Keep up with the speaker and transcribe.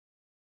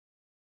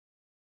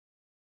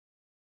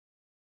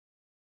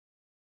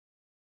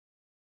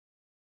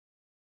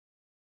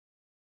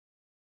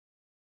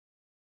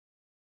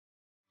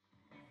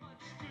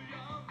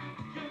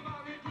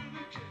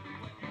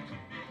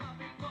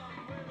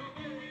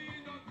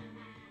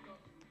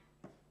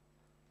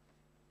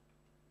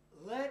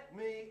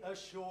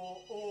assure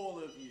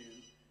all of you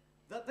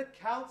that the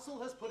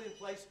council has put in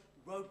place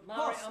robust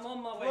Mary, I'm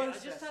on my way. I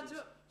just had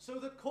to... so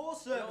the core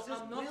services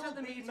will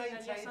be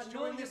maintained yes,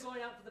 during this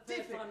going out for the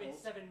first time in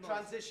 7 months.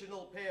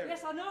 transitional period.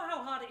 Yes, I know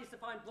how hard it is to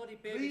find bloody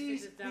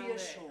babysitters down there. Please be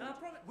assured.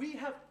 We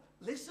have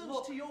listened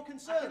to your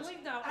concerns. I can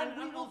leave now, and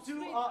we will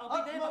do our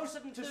utmost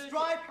to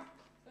strive...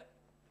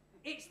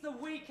 It's the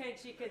weekend,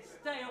 she can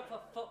stay up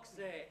for fuck's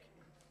sake.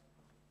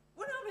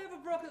 When have we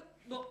ever broken...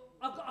 Look,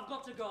 I've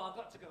got to go,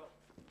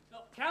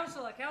 Look,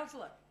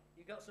 councillor,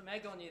 you got some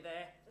egg on you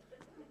there.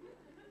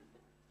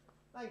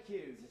 Thank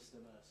you, Mr.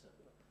 Mercer.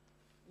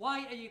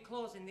 Why are you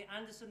closing the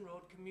Anderson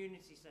Road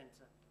Community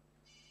Centre?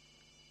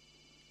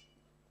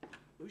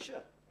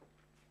 Usha,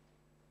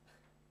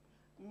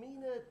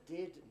 Mina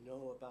did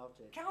know about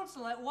it.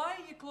 Councillor, why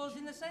are you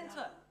closing the centre?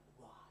 No,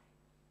 why?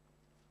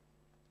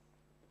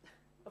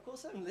 Of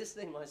course I'm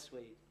listening, my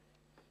sweet.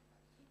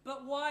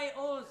 But why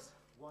us?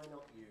 Why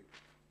not you?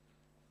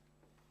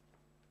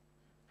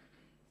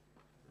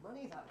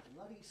 Money that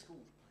bloody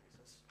school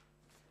pays us.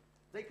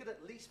 They could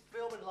at least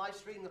film and live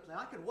stream the play.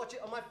 I can watch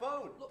it on my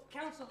phone. Look,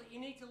 Councillor, you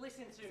need to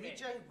listen to me.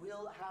 VJ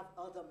will have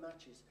other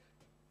matches.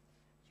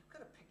 You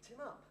could have picked him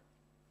up.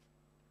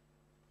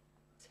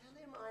 Tell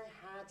him I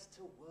had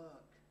to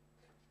work.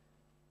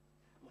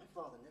 My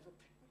father never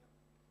picked me up.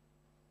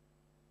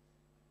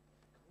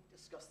 Can we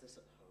discuss this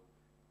at home?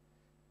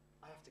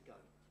 I have to go.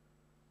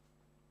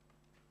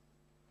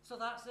 So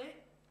that's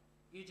it?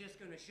 You're just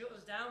going to shut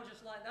us down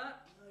just like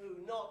that? No,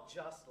 not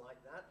just like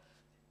that.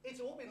 It's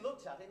all been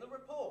looked at in the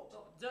report.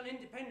 Oh, done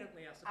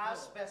independently, I suppose. As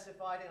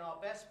specified in our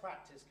best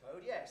practice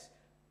code, yes.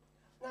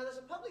 Now, there's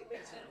a public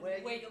meeting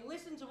where you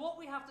listen to what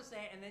we have to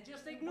say and then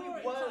just ignore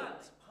it entirely.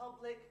 entirely.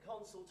 Public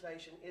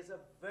consultation is a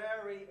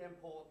very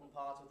important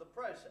part of the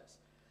process.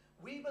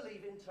 We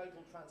believe in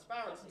total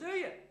transparency. Do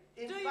you?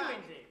 In Do fact, you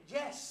indeed?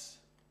 Yes.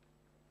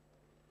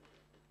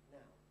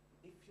 Now,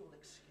 if you'll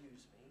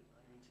excuse me,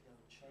 I need to go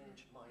and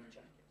change my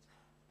jacket.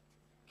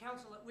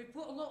 Councillor, we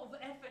put a lot of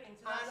effort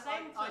into that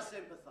centre. I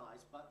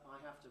sympathise, but I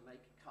have to make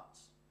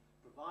cuts.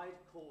 Provide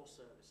core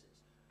services.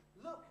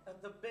 Look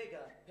at the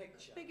bigger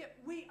picture.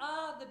 We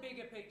are the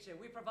bigger picture.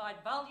 We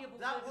provide valuable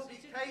that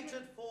services. That will be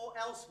catered for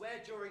elsewhere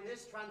during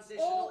this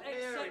transitional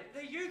period. All except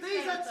the youth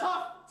These centre. are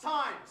tough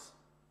times.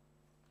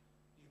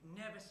 You've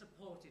never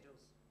supported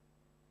us.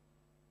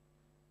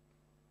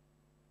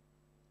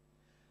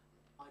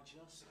 I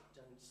just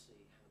don't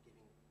see how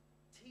giving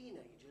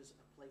teenagers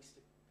a place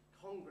to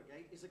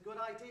congregate is a good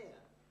idea.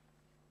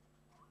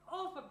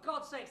 Oh, for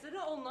God's sakes, they're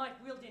not all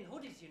knife-wielding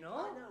hoodies, you know.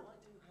 I know, I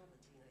do have a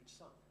teenage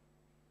son.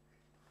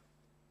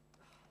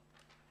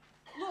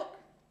 Look,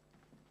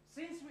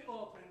 since we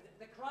opened,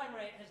 the crime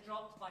rate has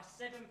dropped by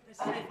 7%.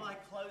 And if I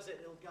close it,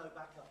 it'll go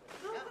back up again.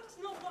 No, that's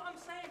not what I'm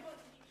saying, but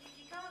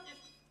you can't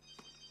just...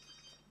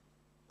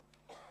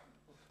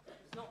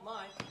 It's not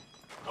mine.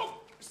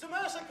 Oh, Mr.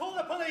 Mercer, call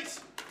the police!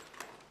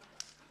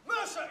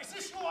 Mercer, is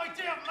this your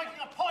idea of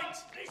making a point?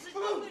 This has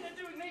nothing to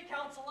do with me,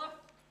 Councillor.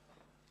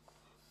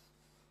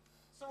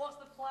 So what's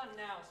the plan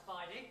now,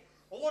 Spidey?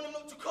 I want him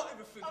not to cut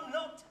everything. I'm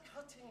not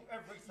cutting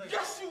everything.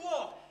 Yes, you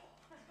are!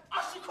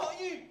 I should cut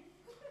you!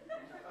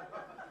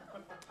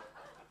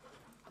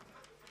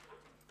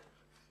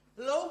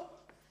 Hello?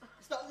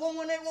 Is that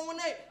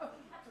 118?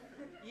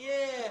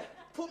 Yeah.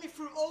 Put me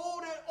through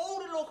all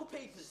the local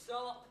papers.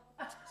 Stop.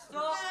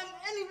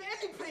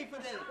 Any paper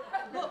then.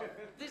 Look,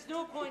 there's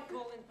no point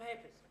calling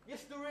papers.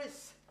 Yes, there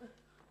is.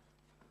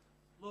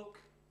 Look.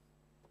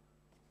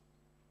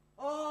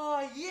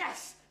 Oh,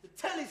 yes! The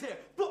telly's here.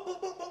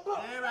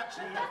 They're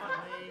actually here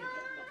for me.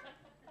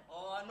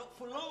 Oh, not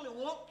for long, they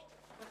won't.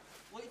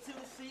 Wait till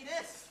they see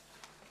this.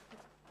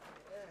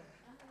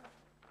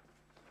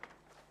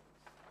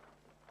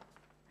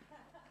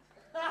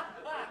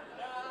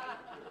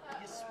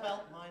 You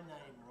spelt my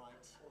name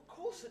right. Of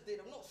course I did.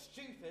 I'm not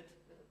stupid.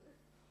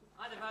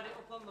 I'd have had it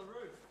up on the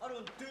roof. I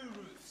don't do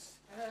roofs.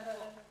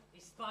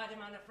 Is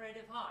Spider-Man afraid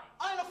of heights?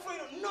 I ain't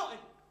afraid of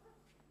nothing.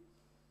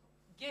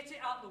 Get it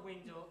out the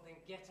window, then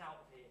get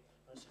out of here.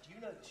 So do you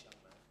know this young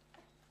man?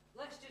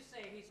 Let's just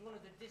say he's one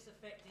of the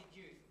disaffected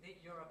youth that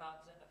you're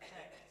about to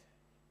affect.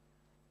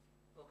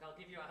 Look, I'll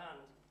give you a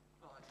hand.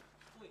 Right.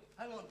 Wait,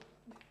 hang on.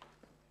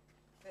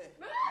 Here.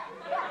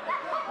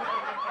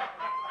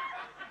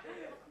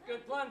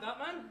 Good plan, that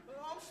man.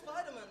 Well, I'm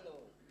Spider-Man,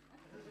 though.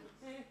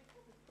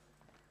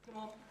 Come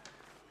on.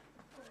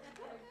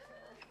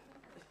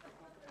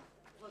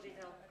 Bloody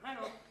hell. Hang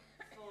on.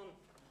 Phone.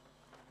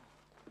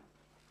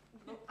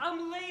 Look,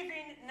 I'm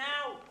leaving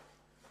now.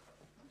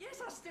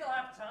 Yes, I still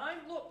have time.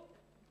 Look,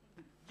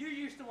 you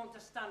used to want to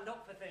stand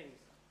up for things.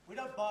 We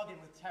don't bargain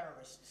with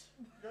terrorists.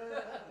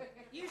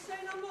 You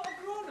saying I'm not a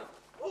grown-up?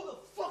 Who the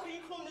fuck are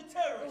you calling a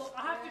terrorist? Look,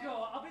 I have to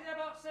go. I'll be there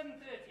about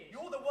 7:30.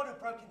 You're the one who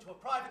broke into a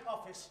private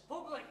office.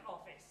 Public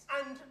office.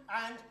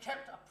 And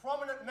kept a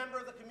prominent member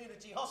of the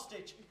community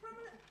hostage.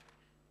 Prominent?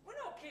 We're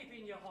not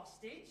keeping you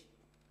hostage.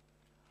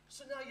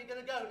 So now you're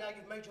going to go, now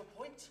you've made your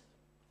point?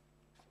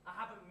 I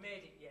haven't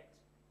made it yet.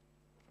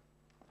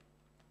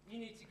 You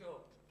need to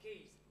go.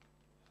 Keys.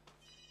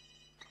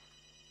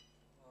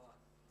 Oh,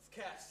 it's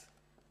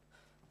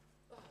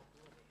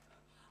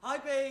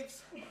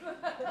babes.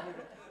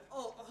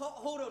 Oh,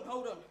 hold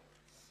on.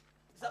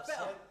 Is that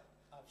better?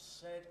 I've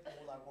said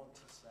all I want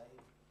to say.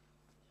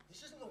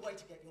 This isn't the way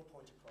to get your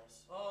point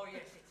across. Oh,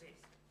 yes, it is.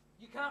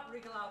 You can't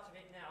wriggle out of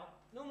it now.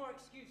 No more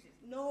excuses.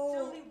 No.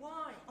 Tell me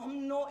why.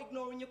 I'm not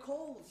ignoring your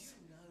calls.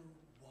 You know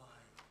why.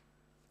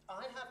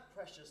 I have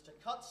pressures to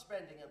cut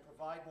spending and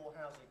provide more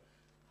housing.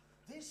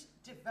 This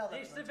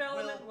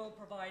development will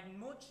provide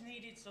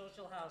much-needed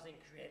social housing,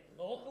 create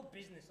local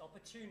business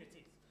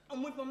opportunities.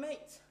 I'm with my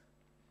mate.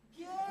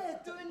 Yeah,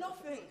 doing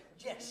nothing.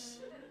 Yes.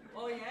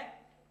 Oh, yeah?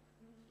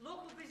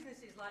 Local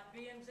businesses like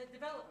BMZ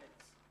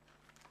Developments.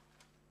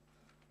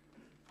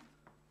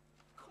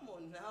 Come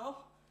on now.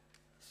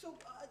 So,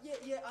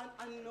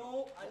 I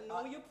know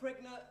you're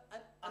pregnant,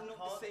 and I'm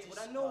not disabled,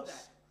 I know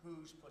that.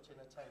 Who's put in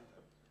a tender?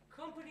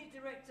 Company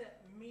Director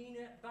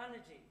Meena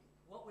Banerjee.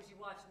 What was your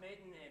wife's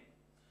maiden name?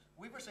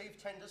 We've received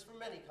tenders from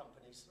many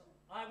companies.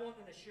 I want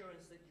an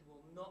assurance that you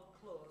will not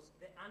close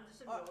the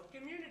Anderson Road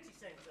Community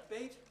Centre.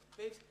 Babes,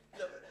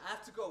 look, I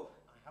have to go.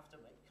 I have to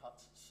make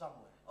cuts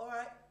somewhere. All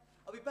right,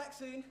 I'll be back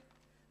soon.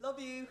 Love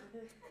you.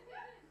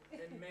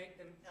 Then make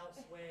them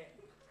elsewhere.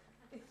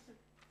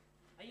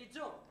 Are you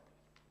done?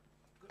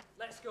 Good.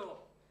 Let's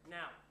go.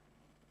 Now.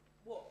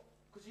 What?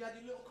 Because you had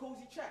your little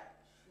cosy chat?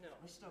 No.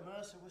 Mr.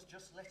 Mercer was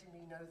just letting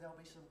me know there'll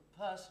be some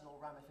personal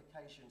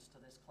ramifications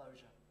to this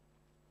closure.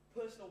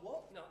 Personal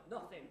what? No,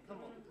 nothing.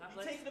 Come on.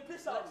 He's taking the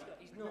piss out of me.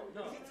 He's not.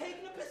 No. Is he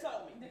taking the piss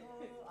out of me? No,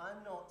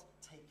 I'm not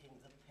taking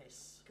the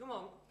piss. Come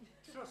on.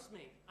 Trust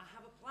me. I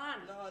have a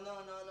plan. No.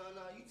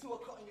 You two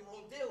are cutting your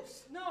own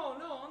deals. No,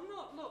 I'm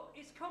not. Look,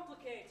 it's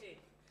complicated.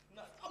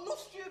 No, I'm not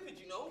stupid,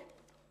 you know.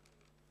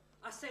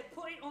 I said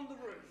put it on the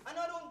roof. And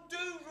I don't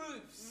do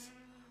roofs.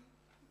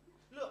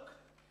 Look,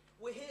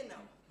 we're here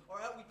now.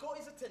 All right, we got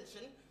his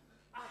attention.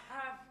 I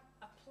have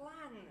a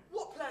plan.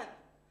 What plan?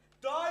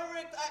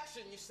 Direct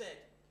action, you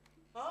said.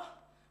 Huh?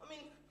 I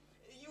mean,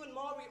 you and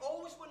Mari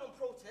always went on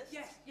protest.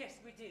 Yes,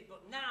 we did.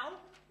 But now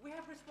we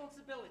have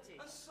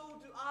responsibility. And so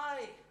do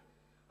I.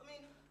 I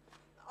mean,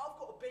 I've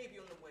got a baby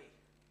on the way.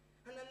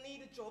 And I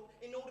need a job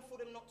in order for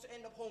them not to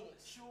end up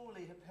homeless.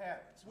 Surely her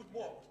parents Would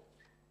what?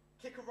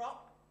 Kick her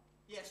up?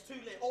 Yes, too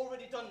late.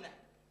 Already done that.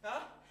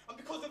 Huh? And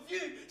because of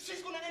you,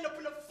 she's gonna end up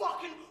in a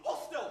fucking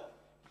hostel.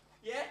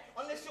 Yeah?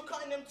 Unless you're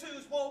cutting them too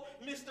as well,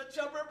 Mr.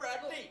 Chubber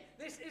Bradley. Look,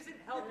 this isn't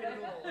helping at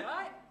all,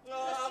 right?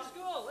 Let's just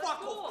go. Let's fuck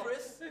go. off,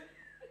 Chris.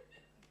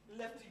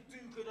 Lefty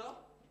do-gooder.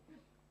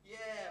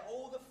 Yeah,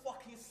 all the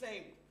fucking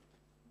same.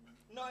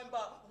 Nothing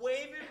but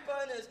waving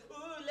banners.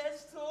 Ooh,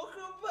 let's talk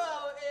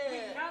about it. We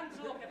can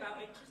talk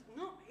about it, just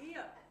not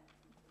here.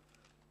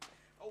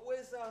 Oh,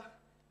 where's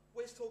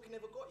talking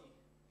ever got you?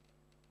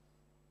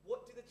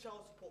 What did the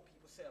child support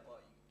people say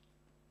about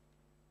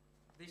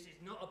you? This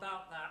is not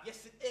about that.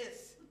 Yes, it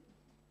is.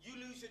 You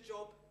lose your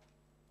job,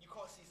 you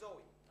can't see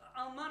Zoe.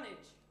 I'll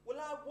manage. Well,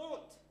 I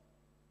won't.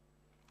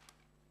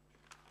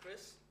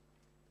 Chris,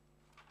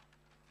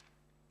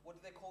 what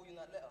did they call you in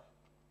that letter?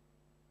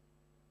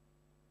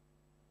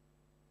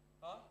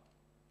 Huh?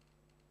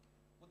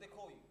 What did they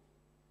call you?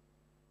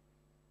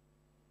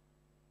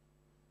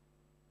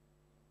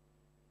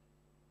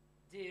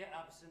 Dear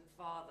absent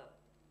father.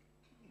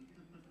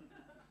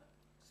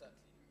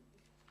 Exactly.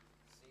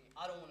 See,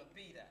 I don't want to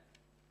be that.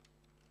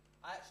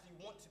 I actually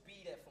want to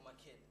be there for my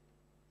kid.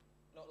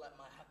 Not like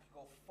my happy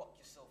go fuck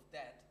yourself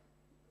dad.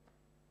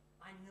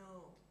 I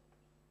know.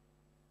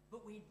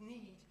 But we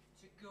need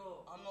to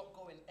go. I'm not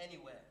going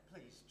anywhere.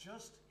 Please,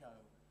 just go.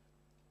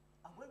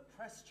 I won't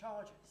press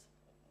charges.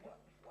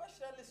 Why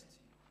should I listen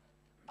to you?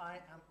 I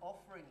am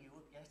offering you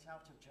a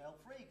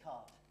get-out-of-jail-free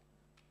card.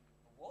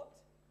 What?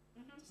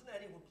 Doesn't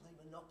anyone play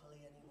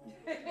Monopoly anymore?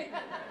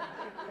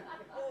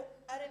 Well,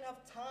 I didn't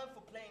have time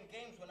for playing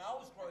games when I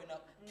was growing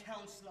up,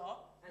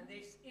 counselor. And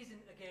this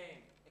isn't a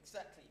game.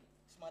 Exactly.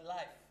 It's my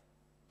life.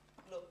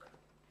 Look,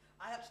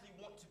 I actually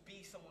want to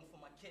be someone for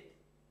my kid.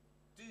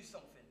 Do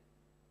something.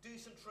 Do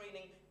some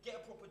training,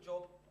 get a proper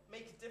job,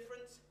 make a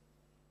difference.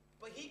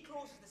 But he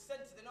closes the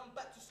centre, then I'm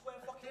back to square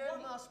fucking There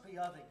one. must be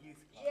other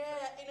youth clubs.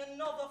 Yeah, in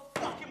another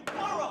fucking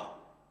borough.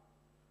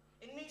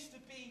 It needs to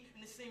be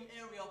in the same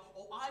area,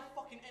 or I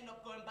fucking end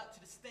up going back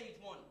to the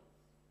stage one.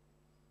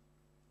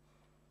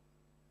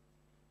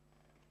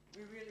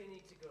 We really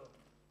need to go.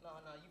 No,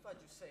 you've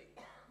had your say.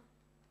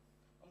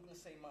 I'm gonna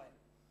say mine.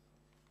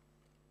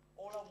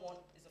 All I want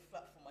is a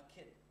flat for my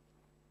kid.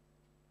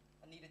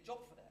 I need a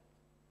job for that.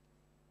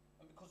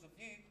 And because of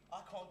you,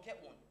 I can't get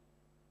one.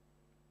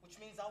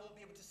 Which means I won't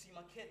be able to see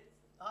my kid.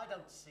 I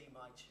don't see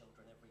my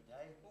children every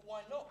day. Well,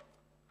 why not?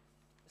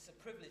 It's a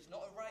privilege,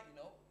 not a right, you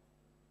know.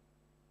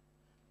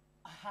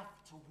 I have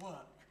to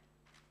work.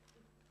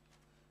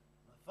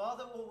 My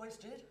father always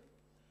did.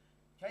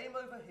 Came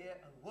over here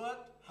and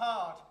worked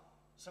hard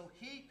so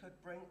he could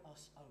bring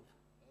us over.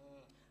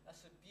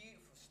 That's a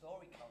beautiful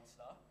story,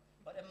 counsellor.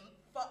 But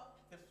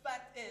the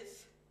fact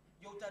is,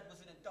 your dad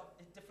was in a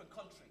different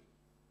country.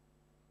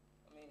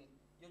 I mean,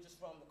 you're just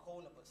round the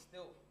corner, but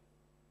still,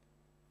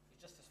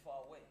 you're just as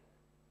far away.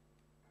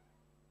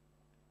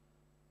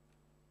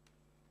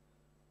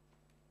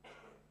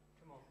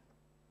 Come on.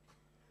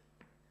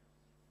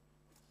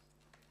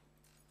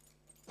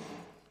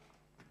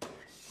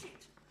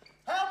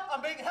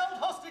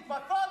 My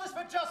father's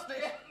for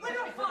justice. We're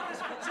not fathers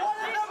for What